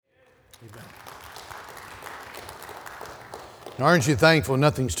Aren't you thankful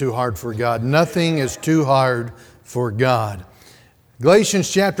nothing's too hard for God? Nothing is too hard for God.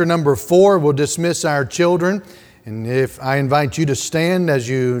 Galatians chapter number 4 will dismiss our children. And if I invite you to stand as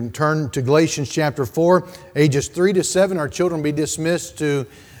you turn to Galatians chapter 4, ages 3 to 7, our children will be dismissed to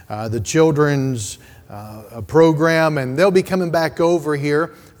the children's program. And they'll be coming back over here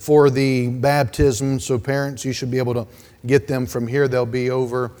for the baptism. So parents, you should be able to get them from here. They'll be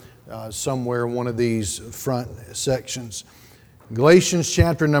over somewhere in one of these front sections. Galatians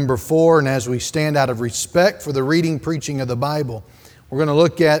chapter number 4, and as we stand out of respect for the reading, preaching of the Bible, we're going to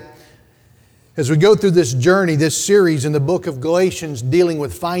look at, as we go through this journey, this series in the book of Galatians dealing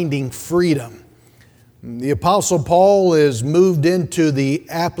with finding freedom. The Apostle Paul is moved into the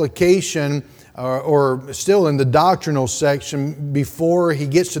application or still in the doctrinal section before he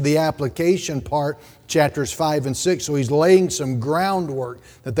gets to the application part, chapters 5 and 6. So he's laying some groundwork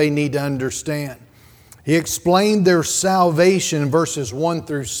that they need to understand. He explained their salvation in verses 1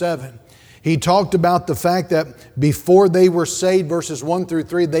 through 7. He talked about the fact that before they were saved, verses 1 through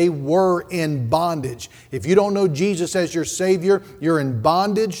 3, they were in bondage. If you don't know Jesus as your Savior, you're in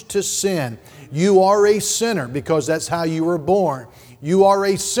bondage to sin. You are a sinner because that's how you were born. You are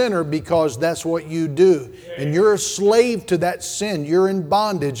a sinner because that's what you do. And you're a slave to that sin. You're in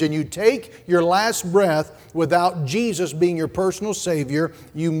bondage. And you take your last breath without Jesus being your personal Savior.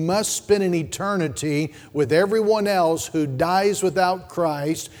 You must spend an eternity with everyone else who dies without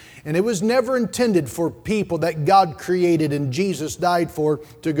Christ. And it was never intended for people that God created and Jesus died for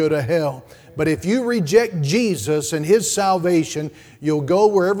to go to hell. But if you reject Jesus and His salvation, you'll go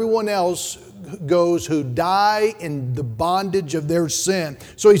where everyone else goes who die in the bondage of their sin.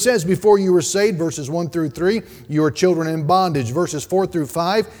 So he says, before you were saved, verses 1 through 3, you are children in bondage. Verses 4 through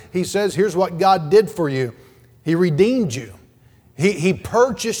 5, he says, here's what God did for you. He redeemed you. He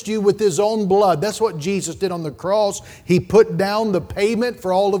purchased you with His own blood. That's what Jesus did on the cross. He put down the payment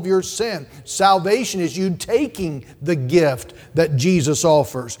for all of your sin. Salvation is you taking the gift that Jesus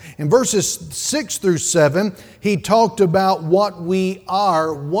offers. In verses 6 through 7, he talked about what we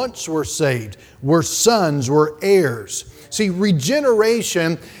are once we're saved. We're sons, we're heirs. See,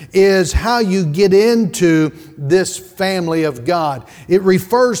 regeneration is how you get into this family of God. It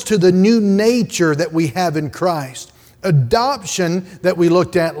refers to the new nature that we have in Christ. Adoption that we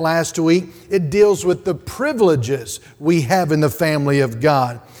looked at last week, it deals with the privileges we have in the family of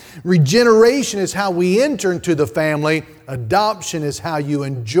God. Regeneration is how we enter into the family. Adoption is how you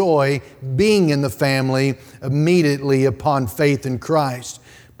enjoy being in the family immediately upon faith in Christ.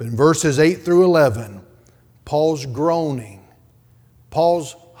 But in verses 8 through 11, Paul's groaning.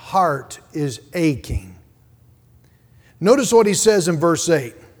 Paul's heart is aching. Notice what he says in verse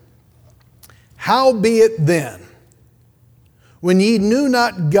 8. Howbeit then, when ye knew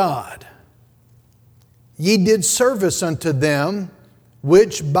not God, ye did service unto them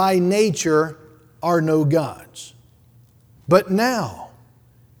which by nature are no gods. But now,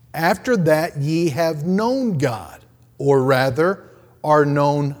 after that ye have known God, or rather are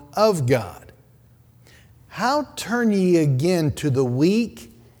known of God, how turn ye again to the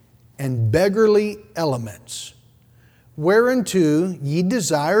weak and beggarly elements, whereunto ye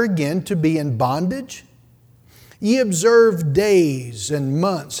desire again to be in bondage? Ye observe days and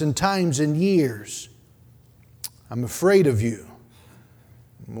months and times and years. I'm afraid of you.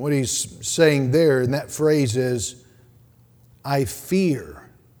 What he's saying there in that phrase is, I fear.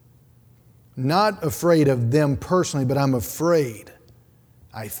 Not afraid of them personally, but I'm afraid.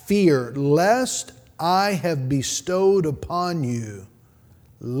 I fear lest I have bestowed upon you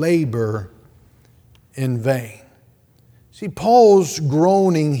labor in vain. See, Paul's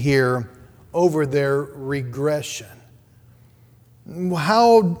groaning here over their regression.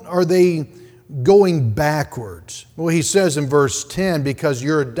 How are they going backwards? Well, he says in verse 10, because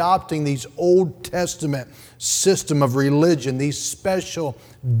you're adopting these Old Testament system of religion, these special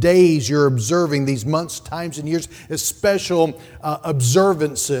days you're observing, these months, times, and years, as special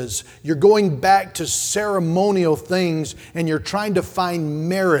observances. You're going back to ceremonial things and you're trying to find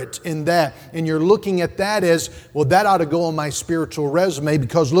merit in that. And you're looking at that as, well, that ought to go on my spiritual resume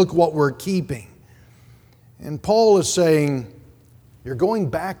because look what we're keeping. And Paul is saying, you're going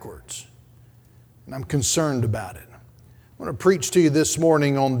backwards. And I'm concerned about it. I want to preach to you this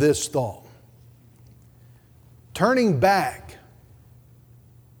morning on this thought. Turning back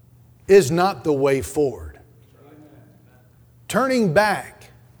is not the way forward. Turning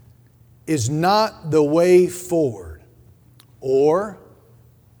back is not the way forward. Or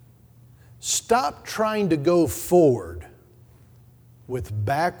stop trying to go forward with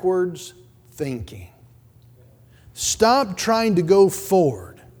backwards thinking. Stop trying to go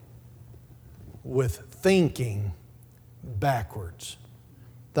forward with thinking backwards.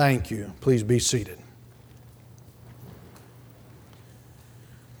 Thank you. Please be seated.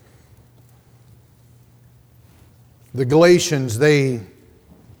 The Galatians, they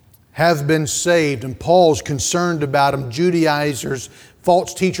have been saved, and Paul's concerned about them. Judaizers,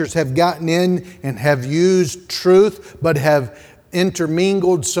 false teachers have gotten in and have used truth, but have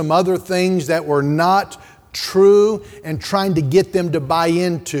intermingled some other things that were not true and trying to get them to buy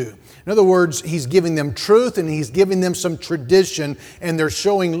into. In other words, he's giving them truth and he's giving them some tradition, and they're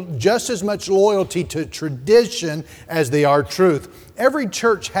showing just as much loyalty to tradition as they are truth. Every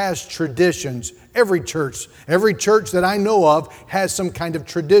church has traditions. Every church that I know of has some kind of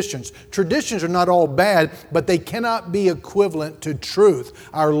traditions. Traditions are not all bad, but they cannot be equivalent to truth.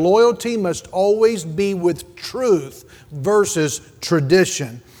 Our loyalty must always be with truth versus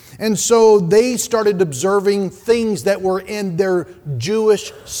tradition. And so they started observing things that were in their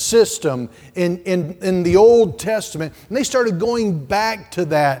Jewish system in the Old Testament. And they started going back to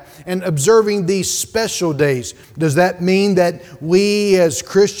that and observing these special days. Does that mean that we as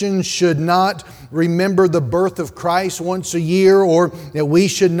Christians should not remember the birth of Christ once a year, or that we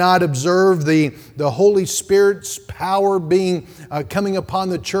should not observe the Holy Spirit's power being coming upon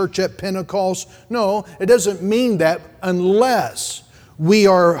the church at Pentecost? No, it doesn't mean that unless we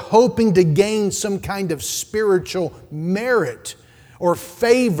are hoping to gain some kind of spiritual merit or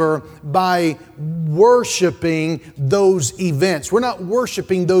favor by worshiping those events. We're not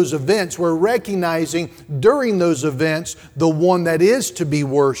worshiping those events. We're recognizing during those events the one that is to be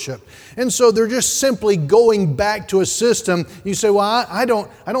worshiped. And so they're just simply going back to a system. You say, well, I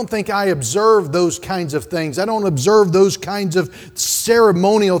don't think I observe those kinds of things. I don't observe those kinds of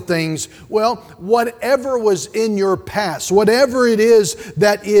ceremonial things. Well, whatever was in your past, whatever it is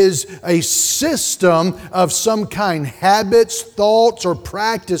that is a system of some kind, habits, thoughts, or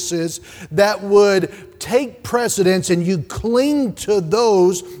practices that would take precedence and you cling to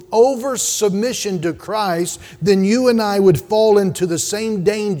those over submission to Christ, then you and I would fall into the same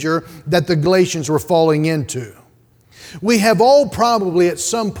danger that the Galatians were falling into. We have all probably at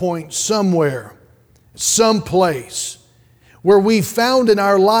some point, somewhere, someplace, where we found in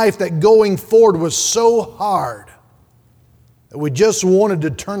our life that going forward was so hard that we just wanted to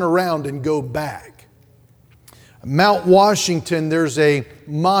turn around and go back. Mount Washington, there's a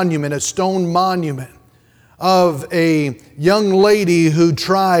monument, a stone monument of a young lady who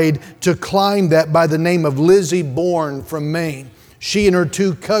tried to climb that by the name of Lizzie Bourne from Maine. She and her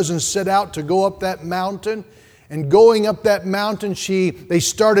two cousins set out to go up that mountain. And going up that mountain, they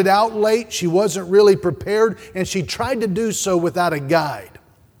started out late. She wasn't really prepared, and she tried to do so without a guide.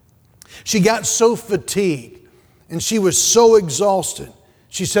 She got so fatigued, and she was so exhausted.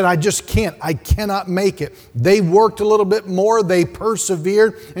 She said, I just can't. I cannot make it. They worked a little bit more. They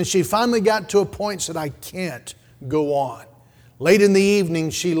persevered. And she finally got to a point and said, I can't go on. Late in the evening,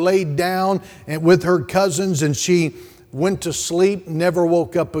 she laid down with her cousins and she went to sleep, never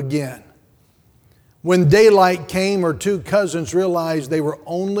woke up again. When daylight came, her two cousins realized they were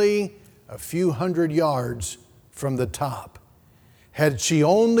only a few hundred yards from the top. Had she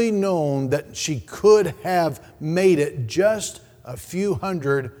only known that she could have made it just a few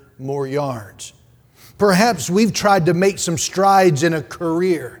hundred more yards. Perhaps we've tried to make some strides in a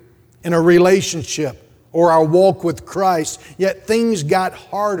career, in a relationship, or our walk with Christ, yet things got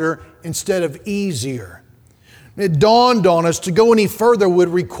harder instead of easier. It dawned on us to go any further would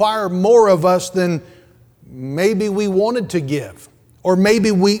require more of us than maybe we wanted to give, or maybe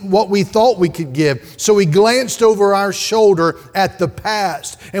what we thought we could give. So we glanced over our shoulder at the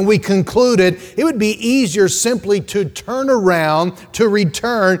past and we concluded it would be easier simply to turn around, to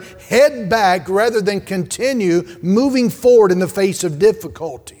return, head back rather than continue moving forward in the face of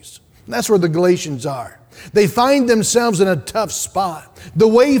difficulties. And that's where the Galatians are. They find themselves in a tough spot. The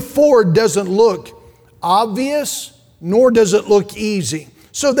way forward doesn't look obvious, nor does it look easy.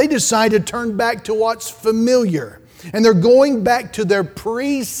 So they decide to turn back to what's familiar. And they're going back to their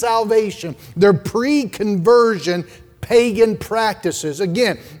pre-salvation, their pre-conversion pagan practices.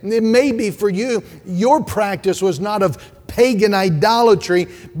 Again, it may be for you, your practice was not of pagan idolatry,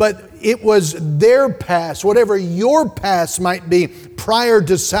 but it was their past, whatever your past might be prior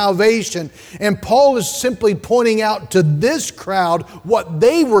to salvation. And Paul is simply pointing out to this crowd what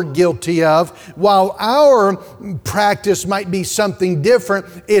they were guilty of, while our practice might be something different.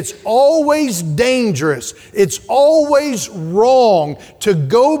 It's always dangerous. It's always wrong to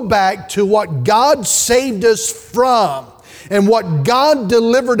go back to what God saved us from and what God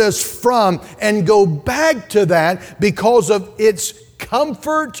delivered us from and go back to that because of its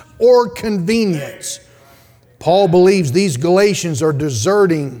comfort or convenience. Paul believes these Galatians are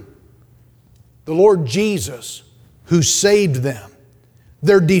deserting the Lord Jesus, who saved them.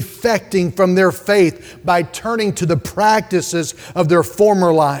 They're defecting from their faith by turning to the practices of their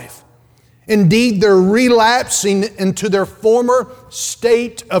former life. Indeed, they're relapsing into their former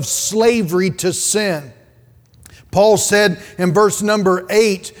state of slavery to sin. Paul said in verse number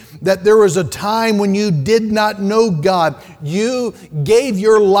 8 that there was a time when you did not know God. You gave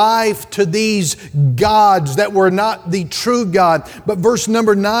your life to these gods that were not the true God. But verse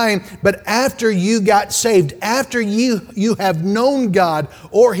number 9, but after you got saved, after you have known God,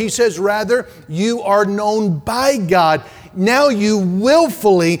 or he says rather, you are known by God, now you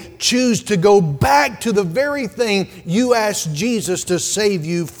willfully choose to go back to the very thing you asked Jesus to save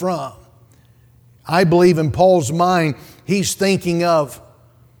you from. I believe in Paul's mind, he's thinking of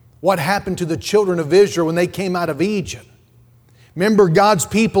what happened to the children of Israel when they came out of Egypt. Remember, God's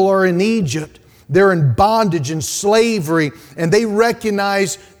people are in Egypt. They're in bondage and slavery, and they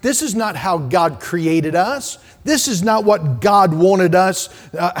recognize this is not how God created us. This is not what God wanted us,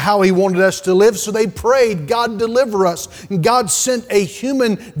 how He wanted us to live. So they prayed, God deliver us. And God sent a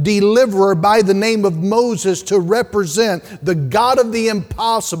human deliverer by the name of Moses to represent the God of the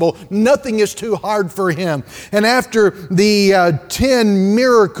impossible. Nothing is too hard for Him. And after the 10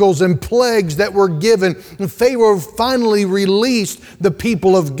 miracles and plagues that were given, Pharaoh finally released the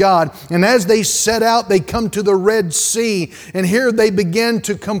people of God. And as they set out, they come to the Red Sea. And here they begin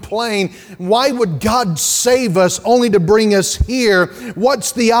to complain, why would God save us only to bring us here?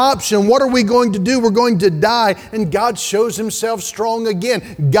 What's the option? What are we going to do? We're going to die. And God shows Himself strong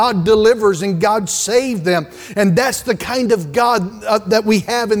again. God delivers and God saved them. And that's the kind of God that we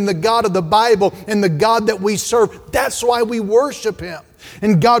have in the God of the Bible and the God that we serve. That's why we worship Him.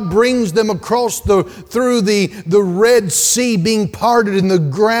 And God brings them across through the Red Sea being parted and the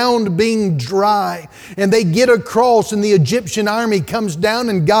ground being dry. And they get across and the Egyptian army comes down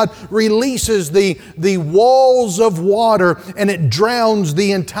and God releases the walls of water and it drowns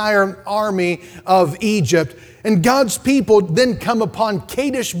the entire army of Egypt. And God's people then come upon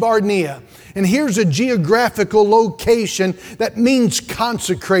Kadesh Barnea. And here's a geographical location that means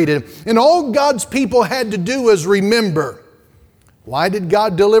consecrated. And all God's people had to do was remember, why did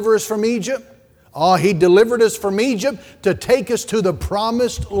God deliver us from Egypt? Oh, He delivered us from Egypt to take us to the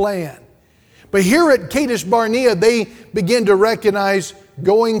promised land. But here at Kadesh Barnea, they begin to recognize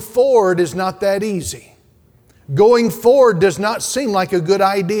going forward is not that easy. Going forward does not seem like a good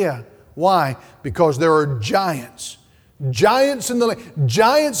idea. Why? Because there are giants. Giants in the land.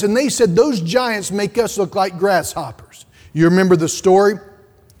 Giants, and they said those giants make us look like grasshoppers. You remember the story?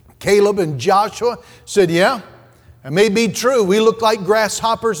 Caleb and Joshua said, yeah, it may be true. We look like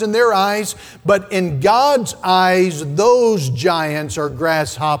grasshoppers in their eyes, but in God's eyes, those giants are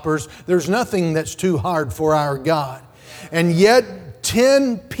grasshoppers. There's nothing that's too hard for our God. And yet,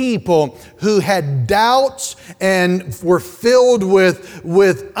 10 people who had doubts and were filled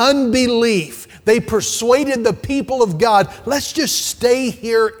with unbelief, they persuaded the people of God, let's just stay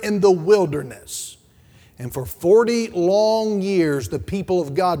here in the wilderness. And for 40 long years, the people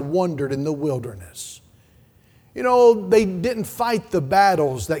of God wandered in the wilderness. You know, they didn't fight the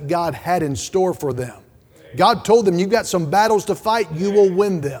battles that God had in store for them. God told them, you've got some battles to fight, you will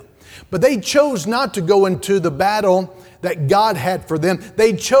win them. But they chose not to go into the battle that God had for them.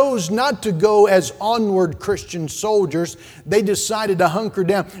 They chose not to go as onward Christian soldiers. They decided to hunker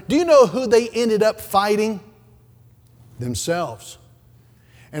down. Do you know who they ended up fighting? Themselves.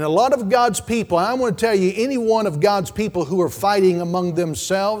 And a lot of God's people, and I want to tell you, any one of God's people who are fighting among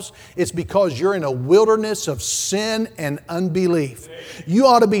themselves, it's because you're in a wilderness of sin and unbelief. You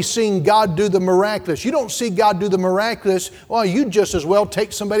ought to be seeing God do the miraculous. You don't see God do the miraculous, well, you just as well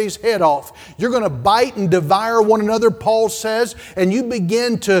take somebody's head off. You're going to bite and devour one another, Paul says, and you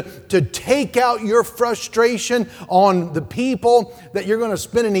begin to take out your frustration on the people that you're going to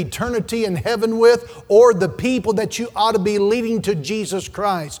spend an eternity in heaven with, or the people that you ought to be leading to Jesus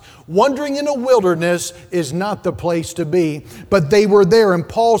Christ. Wandering in a wilderness is not the place to be. But they were there. And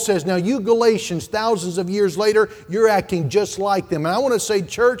Paul says, now you Galatians, thousands of years later, you're acting just like them. And I want to say,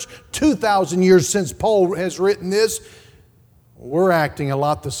 church, 2,000 years since Paul has written this, we're acting a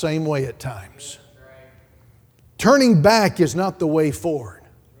lot the same way at times. Turning back is not the way forward.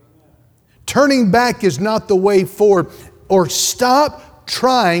 Turning back is not the way forward. Or stop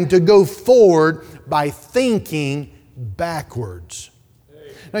trying to go forward by thinking backwards.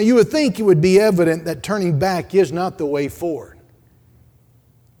 Now, you would think it would be evident that turning back is not the way forward.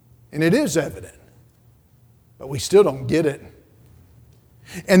 And it is evident. But we still don't get it.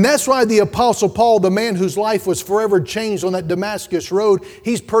 And that's why the Apostle Paul, the man whose life was forever changed on that Damascus road,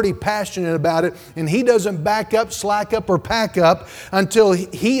 he's pretty passionate about it. And he doesn't back up, slack up, or pack up until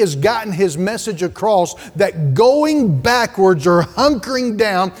he has gotten his message across that going backwards or hunkering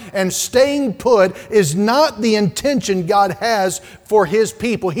down and staying put is not the intention God has for His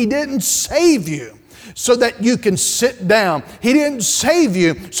people. He didn't save you so that you can sit down. He didn't save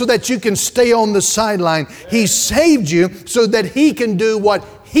you so that you can stay on the sideline. He saved you so that He can do what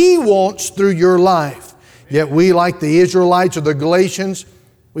He wants through your life. Yet we, like the Israelites or the Galatians,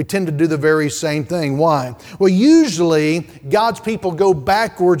 we tend to do the very same thing. Why? Well, usually God's people go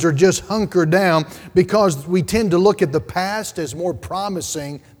backwards or just hunker down because we tend to look at the past as more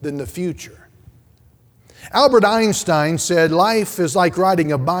promising than the future. Albert Einstein said, life is like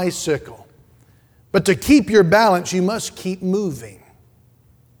riding a bicycle. But to keep your balance, you must keep moving.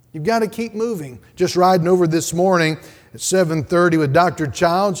 You've got to keep moving. Just riding over this morning at 7:30 with Dr.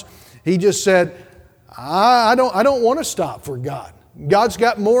 Childs, he just said, I don't want to stop for God. God's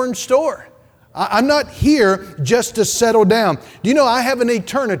got more in store. I'm not here just to settle down. Do you know I have an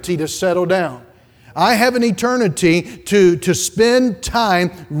eternity to settle down? I have an eternity to spend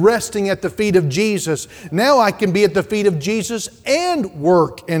time resting at the feet of Jesus. Now I can be at the feet of Jesus and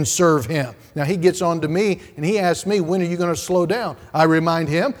work and serve Him. Now He gets on to me and He asks me, when are you going to slow down? I remind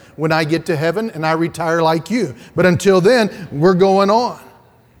Him, when I get to heaven and I retire like you. But until then, we're going on.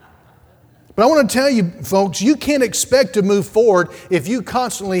 But I want to tell you, folks, you can't expect to move forward if you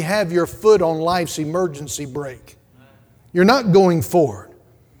constantly have your foot on life's emergency brake. You're not going forward.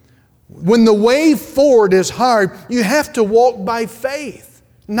 When the way forward is hard, you have to walk by faith,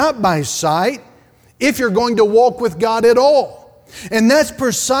 not by sight, if you're going to walk with God at all. And that's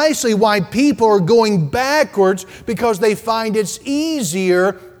precisely why people are going backwards, because they find it's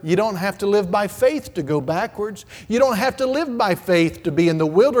easier. You don't have to live by faith to go backwards. You don't have to live by faith to be in the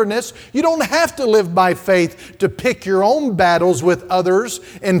wilderness. You don't have to live by faith to pick your own battles with others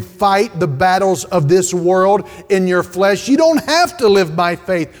and fight the battles of this world in your flesh. You don't have to live by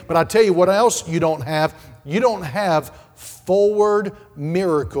faith. But I tell you what else you don't have. You don't have forward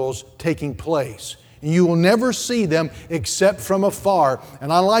miracles taking place. You will never see them except from afar.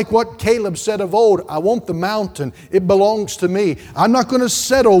 And I like what Caleb said of old, I want the mountain. It belongs to me. I'm not going to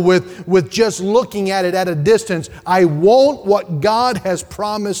settle with just looking at it at a distance. I want what God has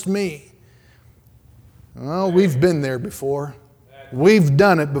promised me. Well, we've been there before. We've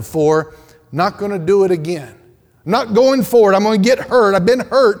done it before. Not going to do it again. Not going forward. I'm going to get hurt. I've been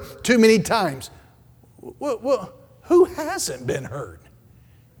hurt too many times. Well, who hasn't been hurt?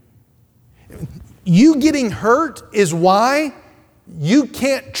 You getting hurt is why you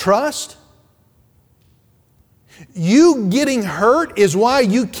can't trust. You getting hurt is why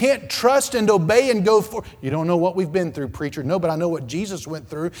you can't trust and obey and go forward. You don't know what we've been through, preacher. No, but I know what Jesus went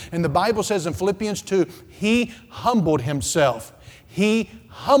through. And the Bible says in Philippians 2, He humbled Himself. He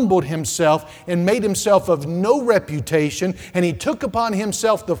humbled Himself and made Himself of no reputation, and He took upon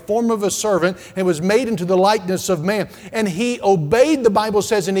Himself the form of a servant and was made into the likeness of man. And He obeyed, the Bible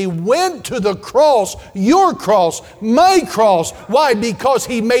says, and He went to the cross, your cross, my cross. Why? Because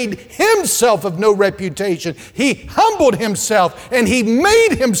He made Himself of no reputation. He humbled Himself and He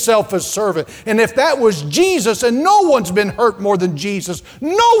made Himself a servant. And if that was Jesus, and no one's been hurt more than Jesus,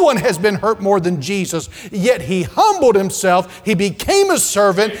 no one has been hurt more than Jesus, yet He humbled Himself, He became a servant,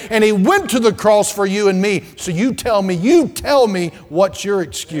 and He went to the cross for you and me. So you tell me what's your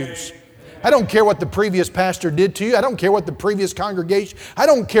excuse? I don't care what the previous pastor did to you. I don't care what the previous congregation, I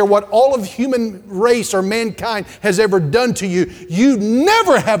don't care what all of human race or mankind has ever done to you. You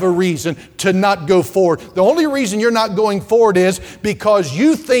never have a reason to not go forward. The only reason you're not going forward is because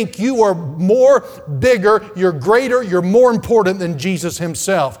you think you are more, bigger, you're greater, you're more important than Jesus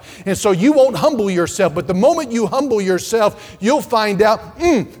Himself. And so you won't humble yourself. But the moment you humble yourself, you'll find out,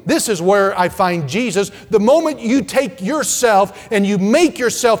 this is where I find Jesus. The moment you take yourself and you make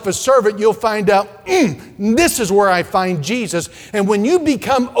yourself a servant, you'll find out, this is where I find Jesus. And when you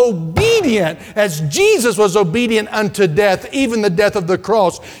become obedient, as Jesus was obedient unto death, even the death of the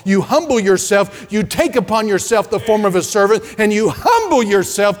cross, you humble yourself, you take upon yourself the form of a servant, and you humble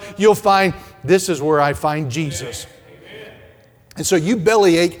yourself, you'll find, this is where I find Jesus. And so you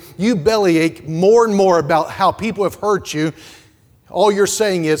bellyache more and more about how people have hurt you. All you're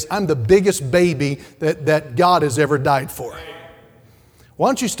saying is, I'm the biggest baby that God has ever died for. Why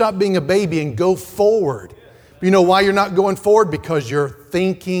don't you stop being a baby and go forward? You know why you're not going forward? Because you're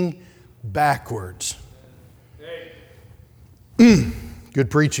thinking backwards. Good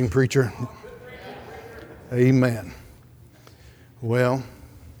preaching, preacher. Amen. Well,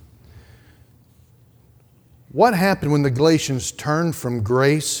 What happened when the Galatians turned from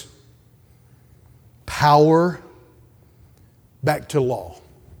grace, power, back to law?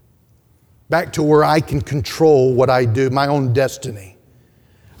 Back to where I can control what I do, my own destiny.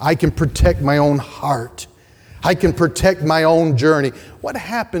 I can protect my own heart. I can protect my own journey. What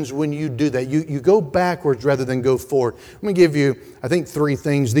happens when you do that? You go backwards rather than go forward. Let me give you, I think, 3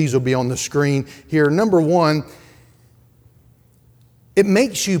 things. These will be on the screen here. Number 1, it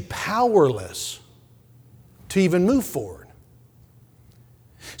makes you powerless to even move forward.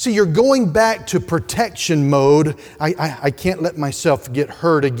 See, you're going back to protection mode. I can't let myself get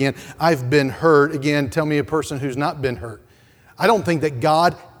hurt again. I've been hurt again. Tell me a person who's not been hurt. I don't think that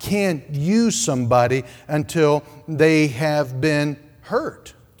God can use somebody until they have been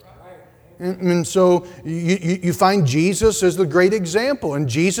hurt. And so you find Jesus as the great example. And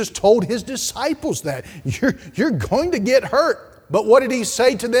Jesus told His disciples that. You're going to get hurt. But what did He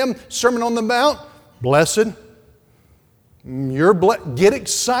say to them? Sermon on the Mount? Blessed. Get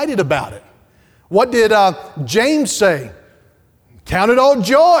excited about it. What did James say? Count it all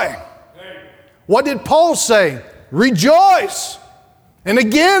joy. What did Paul say? Rejoice. And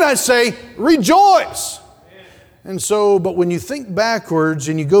again I say, rejoice. And so, but when you think backwards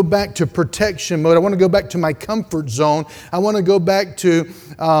and you go back to protection mode, I want to go back to my comfort zone. I want to go back to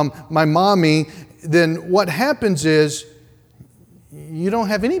my mommy. Then what happens is you don't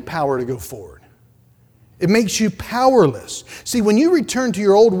have any power to go forward. It makes you powerless. See, when you return to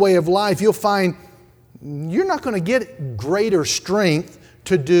your old way of life, you'll find you're not going to get greater strength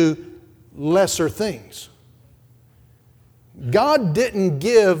to do lesser things. God didn't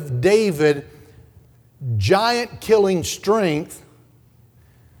give David giant killing strength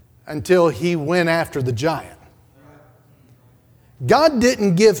until he went after the giant. God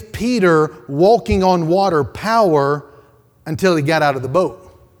didn't give Peter walking on water power until he got out of the boat.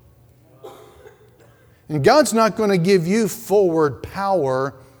 And God's not going to give you forward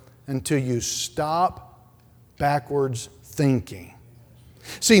power until you stop backwards thinking.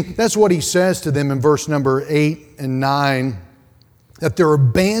 See, that's what He says to them in verse number 8 and 9, that they're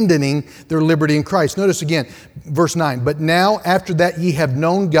abandoning their liberty in Christ. Notice again, verse 9, but now after that ye have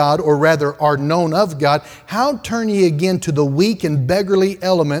known God, or rather are known of God, how turn ye again to the weak and beggarly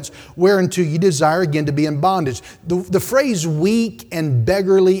elements, whereunto ye desire again to be in bondage? The phrase weak and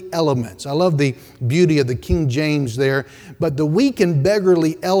beggarly elements, I love the beauty of the King James there, but the weak and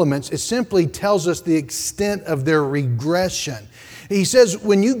beggarly elements, it simply tells us the extent of their regression. He says,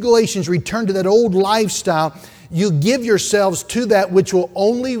 when you Galatians return to that old lifestyle, you give yourselves to that which will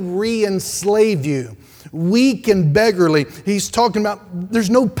only re-enslave you. Weak and beggarly. He's talking about there's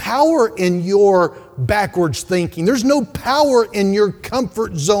no power in your backwards thinking. There's no power in your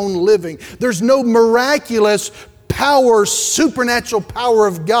comfort zone living. There's no miraculous power, supernatural power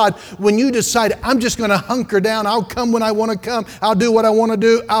of God when you decide, I'm just going to hunker down. I'll come when I want to come. I'll do what I want to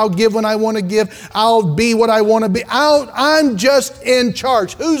do. I'll give when I want to give. I'll be what I want to be. I'm just in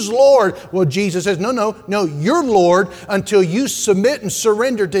charge. Who's Lord? Well, Jesus says, no, you're Lord until you submit and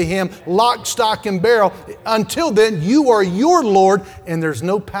surrender to Him, lock, stock, and barrel. Until then, you are your Lord, and there's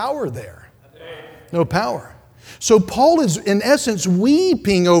no power there. No power. So Paul is in essence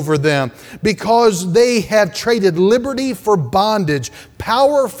weeping over them because they have traded liberty for bondage,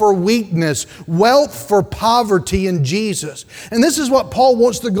 power for weakness, wealth for poverty in Jesus. And this is what Paul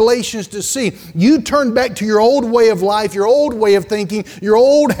wants the Galatians to see. You turn back to your old way of life, your old way of thinking, your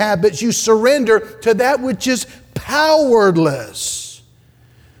old habits. You surrender to that which is powerless.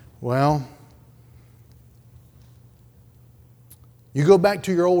 Well, you go back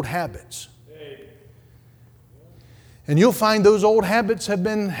to your old habits. And you'll find those old habits have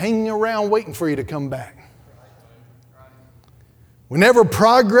been hanging around waiting for you to come back. Whenever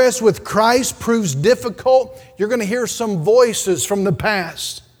progress with Christ proves difficult, you're going to hear some voices from the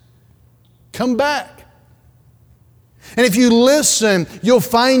past. Come back. And if you listen, you'll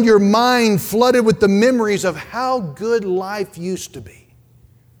find your mind flooded with the memories of how good life used to be.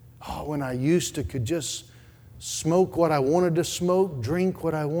 Oh, when I used to could just smoke what I wanted to smoke, drink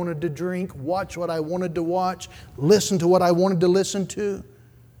what I wanted to drink, watch what I wanted to watch, listen to what I wanted to listen to.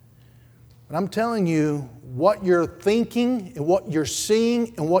 But I'm telling you, what you're thinking and what you're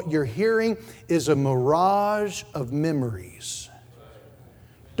seeing and what you're hearing is a mirage of memories.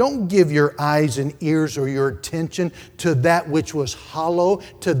 Don't give your eyes and ears or your attention to that which was hollow,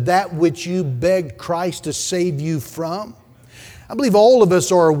 to that which you begged Christ to save you from. I believe all of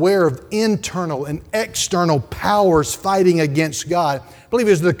us are aware of internal and external powers fighting against God. I believe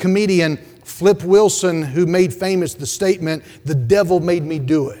it was the comedian Flip Wilson who made famous the statement, "The devil made me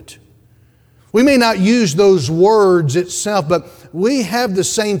do it." We may not use those words itself, but we have the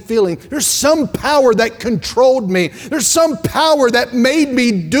same feeling. There's some power that controlled me. There's some power that made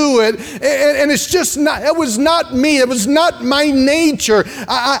me do it. And it's just not, it was not me. It was not my nature.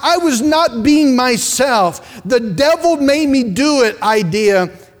 I was not being myself. The devil made me do it idea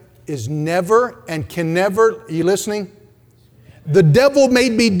is never and can never, are you listening? The devil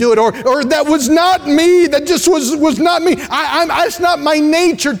made me do it, or that was not me, that just was not me. It's not my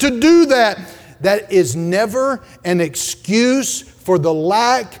nature to do that. That is never an excuse for the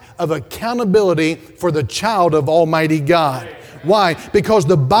lack of accountability for the child of Almighty God. Why? Because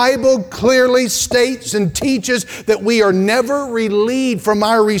the Bible clearly states and teaches that we are never relieved from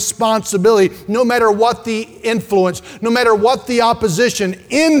our responsibility, no matter what the influence, no matter what the opposition,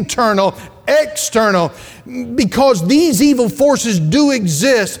 internal, external. Because these evil forces do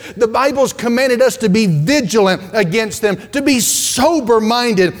exist, the Bible's commanded us to be vigilant against them, to be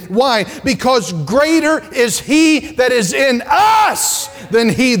sober-minded. Why? Because greater is He that is in us than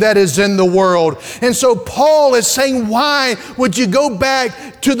he that is in the world. And so Paul is saying, why would you go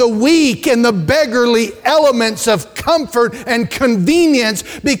back to the weak and the beggarly elements of comfort and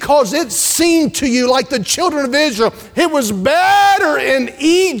convenience? Because it seemed to you like the children of Israel, it was better in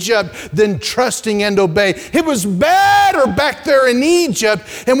Egypt than trusting and obey. It was better back there in Egypt.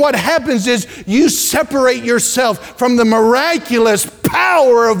 And what happens is you separate yourself from the miraculous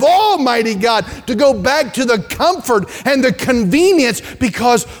power of Almighty God to go back to the comfort and the convenience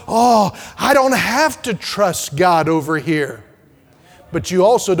because, I don't have to trust God over here. But you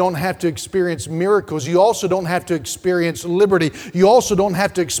also don't have to experience miracles. You also don't have to experience liberty. You also don't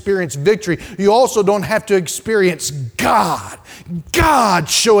have to experience victory. You also don't have to experience God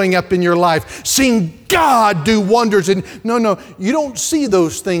showing up in your life, seeing God do wonders. And no, you don't see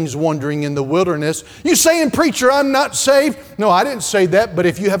those things wandering in the wilderness. You saying, preacher, I'm not saved? No, I didn't say that, but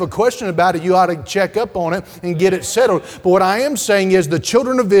if you have a question about it, you ought to check up on it and get it settled. But what I am saying is the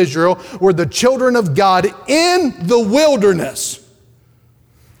children of Israel were the children of God in the wilderness.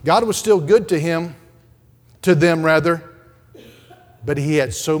 God was still good to them, but He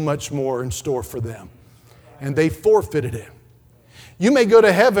had so much more in store for them. And they forfeited it. You may go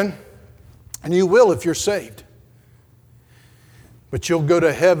to heaven, and you will if you're saved. But you'll go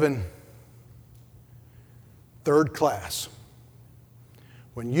to heaven third class.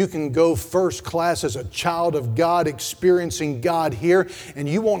 When you can go first class as a child of God, experiencing God here, and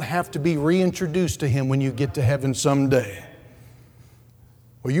you won't have to be reintroduced to Him when you get to heaven someday.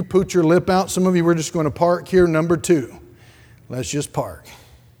 Well, you put your lip out. Some of you, we're just going to park here. Number 2. Let's just park.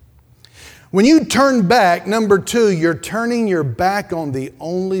 When you turn back, number 2, you're turning your back on the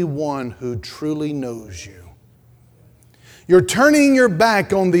only one who truly knows you. You're turning your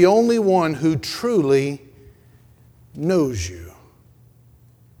back on the only one who truly knows you.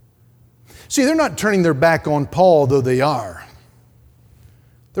 See, they're not turning their back on Paul, though they are.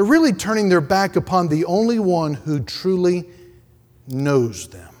 They're really turning their back upon the only one who truly knows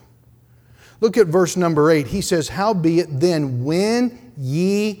them. Look at verse number 8. He says, howbeit then when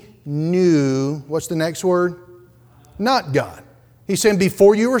ye knew, what's the next word? Not God. He's saying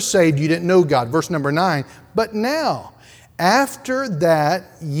before you were saved, you didn't know God. Verse number 9, but now, after that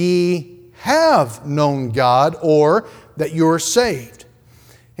ye have known God, or that you're saved.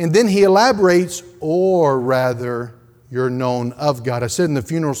 And then he elaborates, or rather, you're known of God. I said in the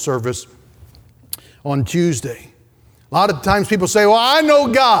funeral service on Tuesday, a lot of times people say, well, I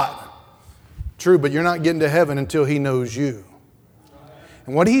know God. True, but you're not getting to heaven until He knows you.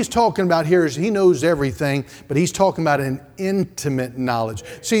 And what he's talking about here is He knows everything, but he's talking about an intimate knowledge.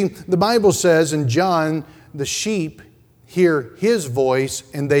 See, the Bible says in John, the sheep hear His voice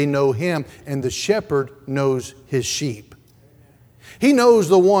and they know Him, and the shepherd knows his sheep. He knows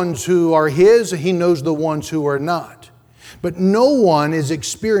the ones who are His, He knows the ones who are not. But no one is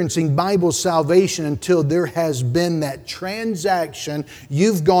experiencing Bible salvation until there has been that transaction.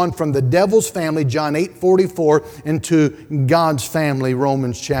 You've gone from the devil's family, John 8:44, into God's family,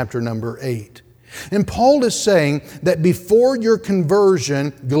 Romans chapter number 8. And Paul is saying that before your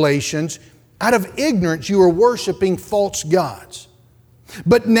conversion, Galatians, out of ignorance you were worshiping false gods.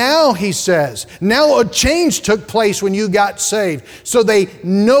 But now, he says, now a change took place when you got saved. So they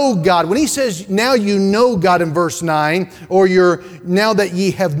know God. When he says, now you know God in verse 9, or now that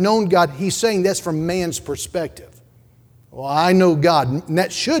ye have known God, he's saying that's from man's perspective. Well, I know God. And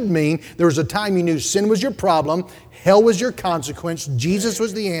that should mean there was a time you knew sin was your problem, hell was your consequence, Jesus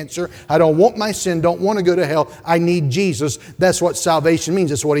was the answer. I don't want my sin, don't want to go to hell. I need Jesus. That's what salvation means.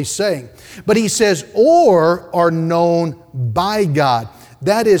 That's what he's saying. But he says, or are known by God.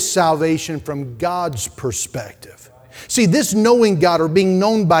 That is salvation from God's perspective. See, this knowing God or being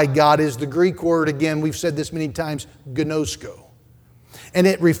known by God is the Greek word, again, we've said this many times, gnosko. And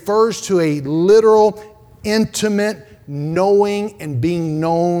it refers to a literal, intimate knowing and being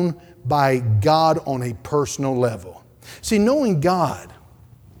known by God on a personal level. See, knowing God,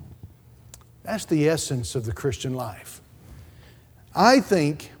 that's the essence of the Christian life. I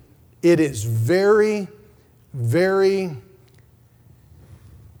think it is very, very,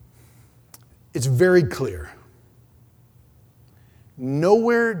 it's very clear.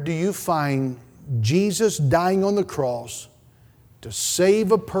 Nowhere do you find Jesus dying on the cross to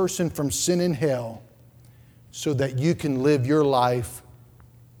save a person from sin and hell so that you can live your life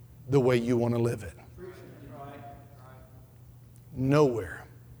the way you want to live it. Nowhere.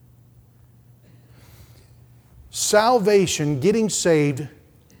 Salvation, getting saved,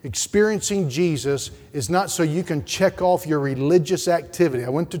 experiencing Jesus is not so you can check off your religious activity. I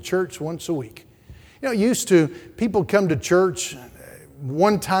went to church once a week. You know, used to, people come to church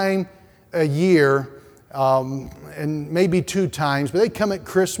one time a year, and maybe 2 times, but they come at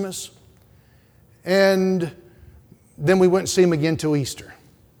Christmas, and then we wouldn't see them again till Easter.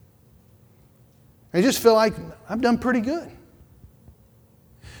 I just feel like I've done pretty good.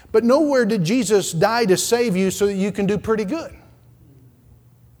 But nowhere did Jesus die to save you so that you can do pretty good.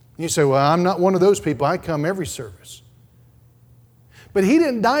 You say, well, I'm not one of those people. I come every service. But He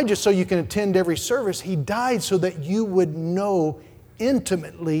didn't die just so you can attend every service. He died so that you would know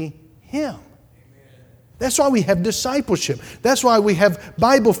intimately Him. That's why we have discipleship. That's why we have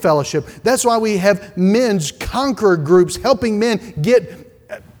Bible fellowship. That's why we have men's conqueror groups helping men get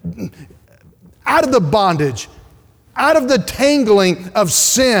out of the bondage, out of the tangling of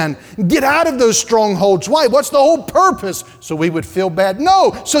sin, get out of those strongholds. Why? What's the whole purpose? So we would feel bad?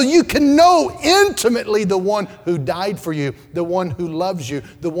 No, so you can know intimately the one who died for you, the one who loves you,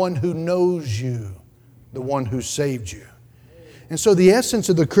 the one who knows you, the one who saved you. And so the essence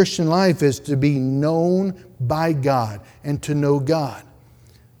of the Christian life is to be known by God and to know God.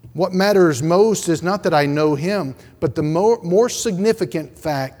 What matters most is not that I know Him, but the more significant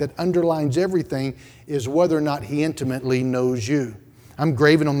fact that underlines everything is whether or not He intimately knows you. I'm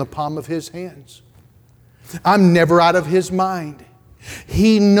graven on the palm of His hands. I'm never out of His mind.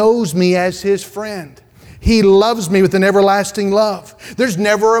 He knows me as His friend. He loves me with an everlasting love. There's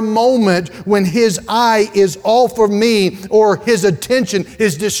never a moment when His eye is off of me or His attention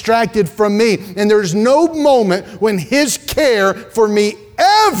is distracted from me. And there's no moment when His care for me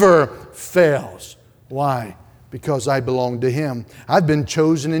ever fails. Why? Because I belong to Him. I've been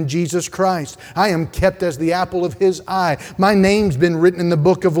chosen in Jesus Christ. I am kept as the apple of His eye. My name's been written in the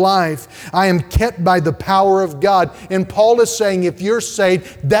book of life. I am kept by the power of God. And Paul is saying if you're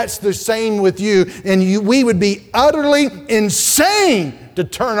saved, that's the same with you. And we would be utterly insane to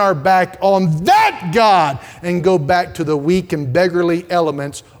turn our back on that God and go back to the weak and beggarly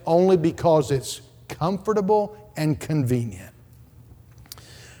elements only because it's comfortable and convenient.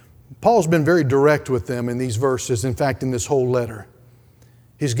 Paul's been very direct with them in these verses, in fact, in this whole letter.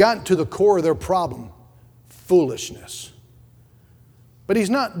 He's gotten to the core of their problem, foolishness. But he's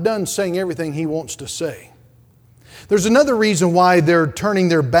not done saying everything he wants to say. There's another reason why they're turning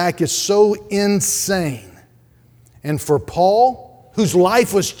their back is so insane. And for Paul, whose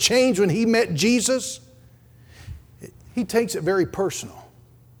life was changed when he met Jesus, he takes it very personal.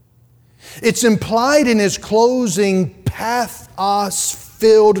 It's implied in his closing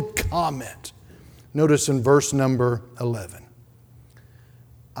pathos-filled comment. Notice in verse number 11.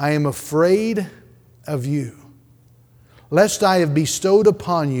 I am afraid of you, lest I have bestowed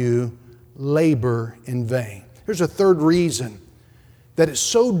upon you labor in vain. Here's a third reason that it's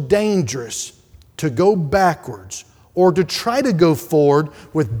so dangerous to go backwards or to try to go forward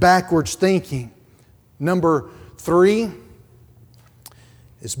with backwards thinking. Number 3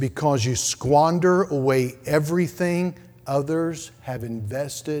 is because you squander away everything others have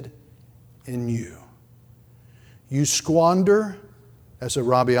invested in you. You squander, that's a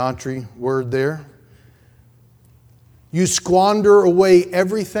Robbie Autry word there. You squander away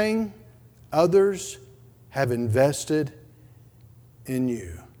everything others have invested in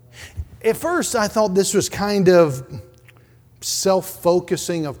you. At first I thought this was kind of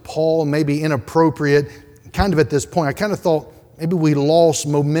self-focusing of Paul, maybe inappropriate, kind of at this point. I kind of thought maybe we lost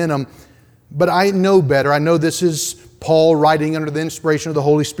momentum, but I know better. I know this is Paul writing under the inspiration of the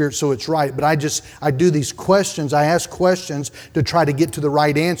Holy Spirit, so it's right. But I do these questions. I ask questions to try to get to the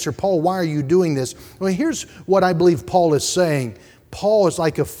right answer. Paul, why are you doing this? Well, here's what I believe Paul is saying. Paul is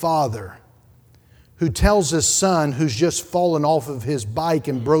like a father who tells his son who's just fallen off of his bike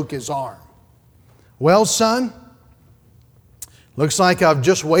and broke his arm. Well, son, looks like I've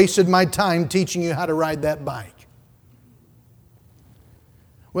just wasted my time teaching you how to ride that bike.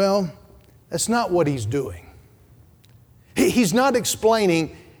 Well, that's not what he's doing. He's not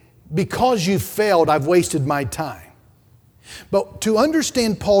explaining, because you failed, I've wasted my time. But to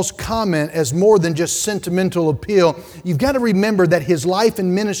understand Paul's comment as more than just sentimental appeal, you've got to remember that his life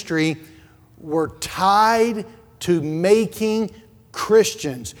and ministry were tied to making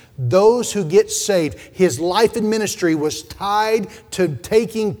Christians, those who get saved. His life and ministry was tied to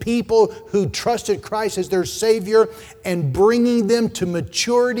taking people who trusted Christ as their Savior and bringing them to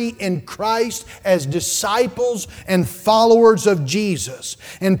maturity in Christ as disciples and followers of Jesus.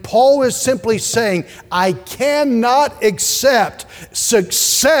 And Paul is simply saying, I cannot accept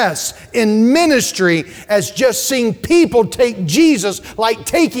success in ministry as just seeing people take Jesus like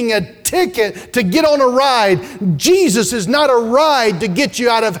taking a ticket to get on a ride. Jesus is not a ride to get you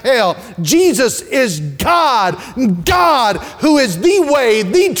out of hell. Jesus is God who is the way,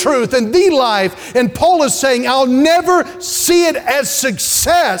 the truth, and the life. And Paul is saying, I'll never see it as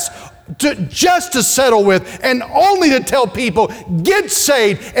success just to settle with and only to tell people, get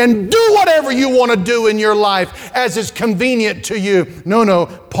saved and do whatever you want to do in your life as is convenient to you. No.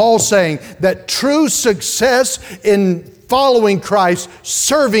 Paul's saying that true success in following Christ,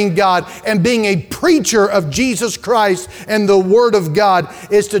 serving God, and being a preacher of Jesus Christ and the Word of God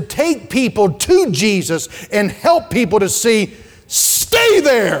is to take people to Jesus and help people to see, stay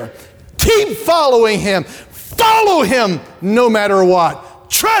there, keep following Him, follow Him no matter what.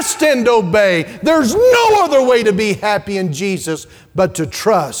 Trust and obey. There's no other way to be happy in Jesus but to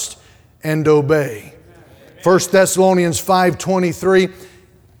trust and obey. 1 Thessalonians 5:23,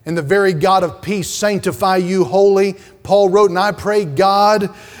 and the very God of peace sanctify you wholly. Paul wrote, and I pray, God,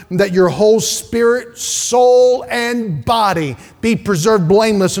 that your whole spirit, soul, and body be preserved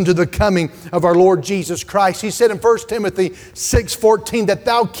blameless unto the coming of our Lord Jesus Christ. He said in 1 Timothy 6:14 that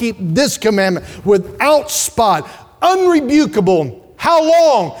thou keep this commandment without spot, unrebukable. How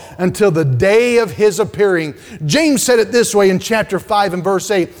long? Until the day of His appearing. James said it this way in chapter 5 and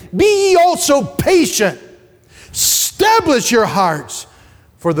verse 8. Be ye also patient. Establish your hearts,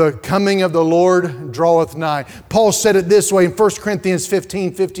 for the coming of the Lord draweth nigh. Paul said it this way in 1 Corinthians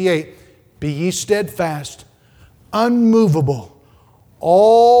 15:58. Be ye steadfast, unmovable,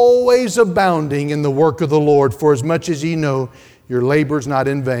 always abounding in the work of the Lord, for as much as ye know your labor is not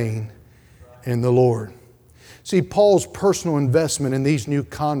in vain in the Lord. See, Paul's personal investment in these new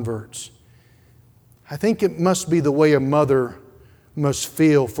converts, I think it must be the way a mother must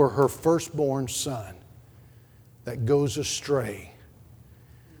feel for her firstborn son that goes astray.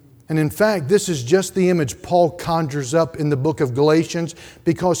 And in fact, this is just the image Paul conjures up in the book of Galatians,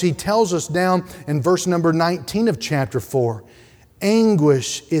 because he tells us down in verse number 19 of chapter 4,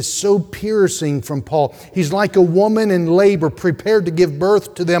 anguish is so piercing from Paul. He's like a woman in labor, prepared to give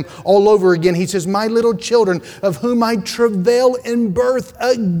birth to them all over again. He says, my little children, of whom I travail in birth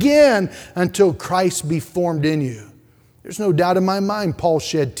again until Christ be formed in you. There's no doubt in my mind Paul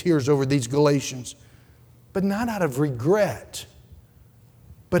shed tears over these Galatians, but not out of regret,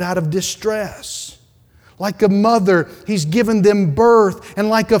 but out of distress. Like a mother, He's given them birth. And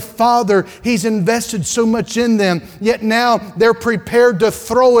like a father, He's invested so much in them. Yet now they're prepared to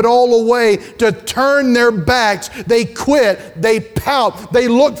throw it all away, to turn their backs. They quit. They pout. They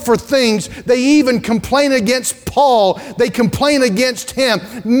look for things. They even complain against Paul. They complain against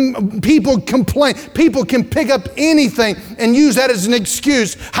him. People complain. People can pick up anything and use that as an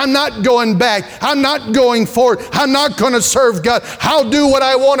excuse. I'm not going back. I'm not going forward. I'm not going to serve God. I'll do what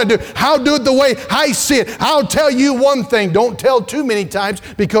I want to do. I'll do it the way I see it. I'll tell you one thing. Don't tell too many times,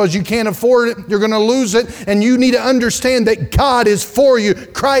 because you can't afford it. You're going to lose it. And you need to understand that God is for you.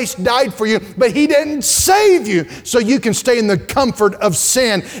 Christ died for you, but He didn't save you so you can stay in the comfort of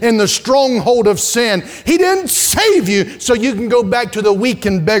sin, in the stronghold of sin. He didn't save you so you can go back to the weak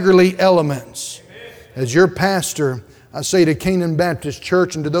and beggarly elements. As your pastor, I say to Canaan Baptist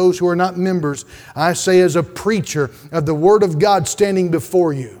Church and to those who are not members, I say as a preacher of the Word of God standing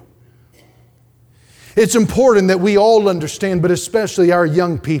before you, it's important that we all understand, but especially our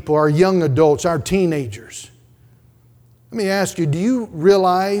young people, our young adults, our teenagers. Let me ask you, do you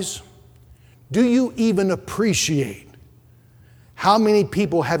realize, do you even appreciate how many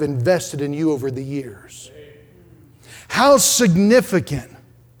people have invested in you over the years? How significant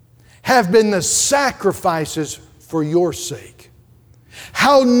have been the sacrifices for your sake?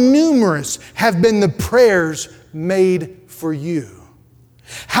 How numerous have been the prayers made for you?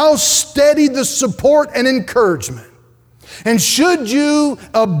 How steady the support and encouragement. And should you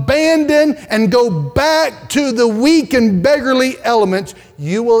abandon and go back to the weak and beggarly elements,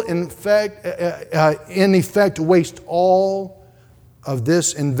 you will in effect waste all of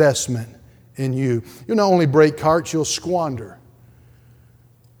this investment in you. You'll not only break hearts, you'll squander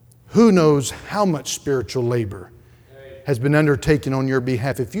who knows how much spiritual labor has been undertaken on your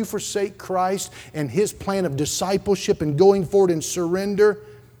behalf. If you forsake Christ and His plan of discipleship and going forward in surrender,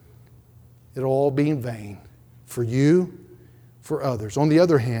 it'll all be in vain for you, for others. On the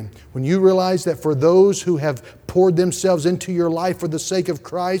other hand, when you realize that for those who have poured themselves into your life for the sake of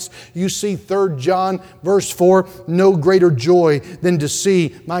Christ, you see 3 John verse 4, no greater joy than to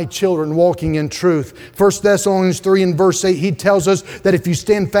see my children walking in truth. 1 Thessalonians 3 and verse 8, he tells us that if you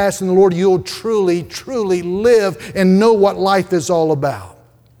stand fast in the Lord, you'll truly, truly live and know what life is all about.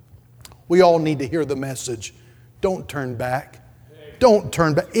 We all need to hear the message. Don't turn back. Don't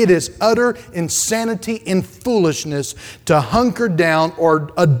turn back. It is utter insanity and foolishness to hunker down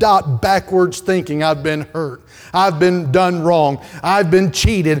or adopt backwards thinking. I've been hurt. I've been done wrong. I've been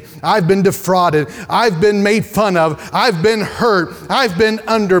cheated. I've been defrauded. I've been made fun of. I've been hurt. I've been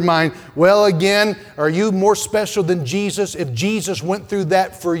undermined. Well, again, are you more special than Jesus? If Jesus went through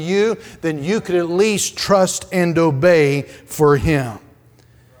that for you, then you could at least trust and obey for Him.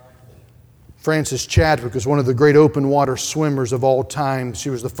 Frances Chadwick was one of the great open water swimmers of all time. She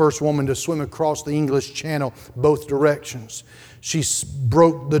was the first woman to swim across the English Channel both directions. She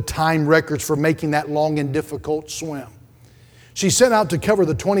broke the time records for making that long and difficult swim. She set out to cover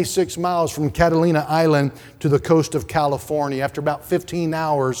the 26 miles from Catalina Island to the coast of California. After about 15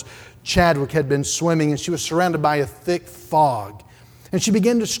 hours, Chadwick had been swimming and she was surrounded by a thick fog. And she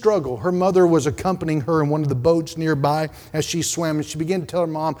began to struggle. Her mother was accompanying her in one of the boats nearby as she swam. And she began to tell her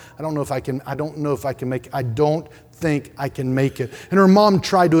mom, I don't think I can make it. And her mom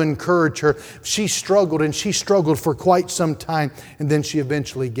tried to encourage her. She struggled and she struggled for quite some time. And then she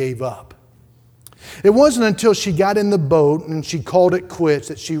eventually gave up. It wasn't until she got in the boat and she called it quits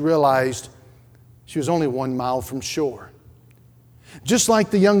that she realized she was only 1 mile from shore. Just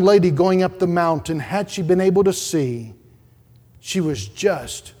like the young lady going up the mountain, had she been able to see, she was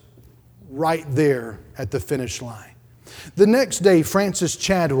just right there at the finish line. The next day, Frances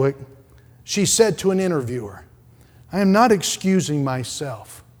Chadwick, she said to an interviewer, I am not excusing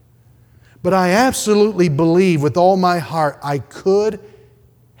myself, but I absolutely believe with all my heart I could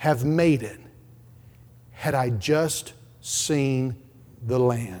have made it had I just seen the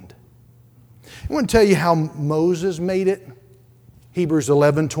land. I want to tell you how Moses made it. Hebrews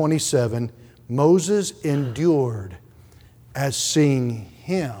 11:27, Moses endured as seeing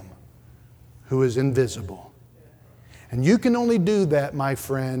Him who is invisible. And you can only do that, my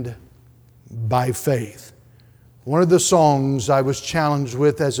friend, by faith. One of the songs I was challenged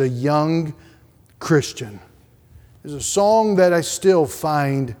with as a young Christian is a song that I still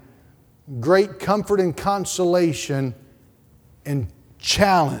find great comfort and consolation and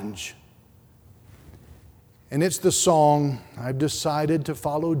challenge. And it's the song, I've decided to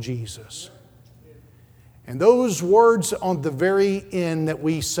follow Jesus. And those words on the very end that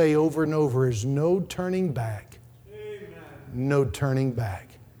we say over and over is no turning back. Amen. No turning back.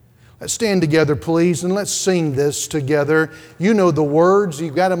 Let's stand together, please, and let's sing this together. You know the words.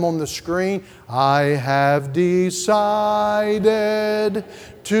 You've got them on the screen. I have decided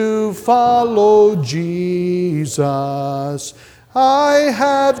to follow Jesus. I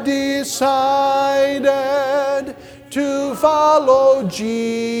have decided to follow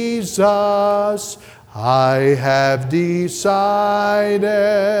Jesus. I have decided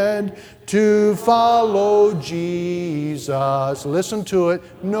to follow Jesus. Listen to it.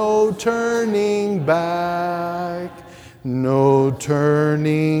 No turning back. No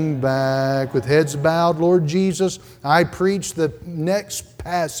turning back. With heads bowed, Lord Jesus, I preach the next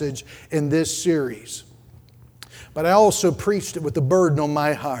passage in this series. But I also preached it with a burden on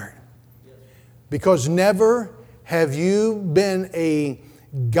my heart. Because never have you been a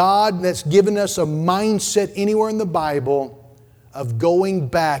God that's given us a mindset anywhere in the Bible of going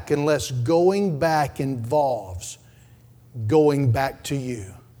back unless going back involves going back to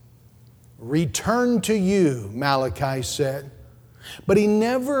you. Return to you, Malachi said. But He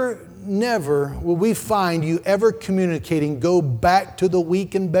never will we find you ever communicating, go back to the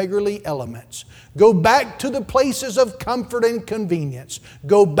weak and beggarly elements. Go back to the places of comfort and convenience.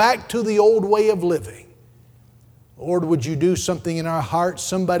 Go back to the old way of living. Lord, would you do something in our hearts?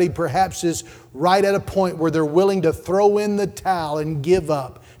 Somebody perhaps is right at a point where they're willing to throw in the towel and give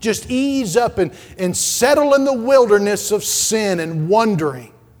up. Just ease up and settle in the wilderness of sin and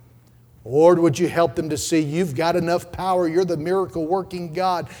wondering. Lord, would you help them to see you've got enough power. You're the miracle working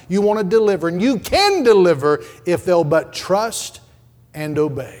God. You want to deliver, and you can deliver if they'll but trust and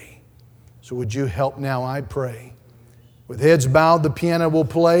obey. So would you help now, I pray. With heads bowed, the piano will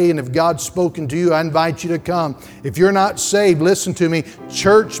play, and if God's spoken to you, I invite you to come. If you're not saved, listen to me.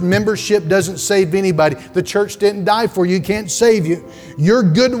 Church membership doesn't save anybody. The church didn't die for you. It can't save you. Your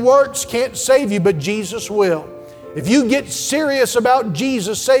good works can't save you, but Jesus will. If you get serious about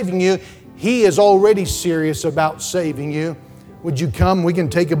Jesus saving you, He is already serious about saving you. Would you come? We can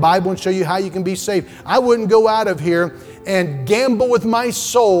take a Bible and show you how you can be saved. I wouldn't go out of here and gamble with my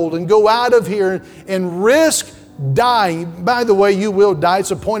soul and go out of here and risk dying. By the way, you will die. It's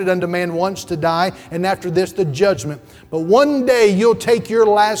appointed unto man once to die, and after this, the judgment. But one day you'll take your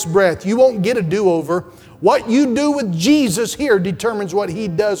last breath. You won't get a do-over. What you do with Jesus here determines what He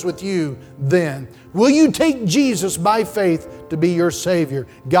does with you then. Will you take Jesus by faith to be your Savior?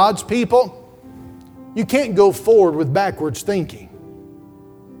 God's people, you can't go forward with backwards thinking.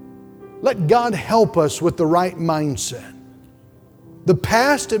 Let God help us with the right mindset. The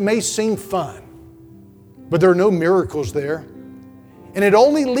past, it may seem fun, but there are no miracles there. And it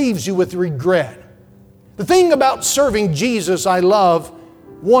only leaves you with regret. The thing about serving Jesus I love,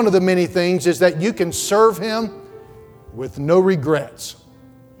 one of the many things, is that you can serve Him with no regrets.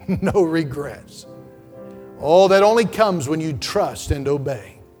 No regrets. Oh, that only comes when you trust and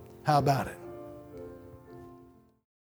obey. How about it?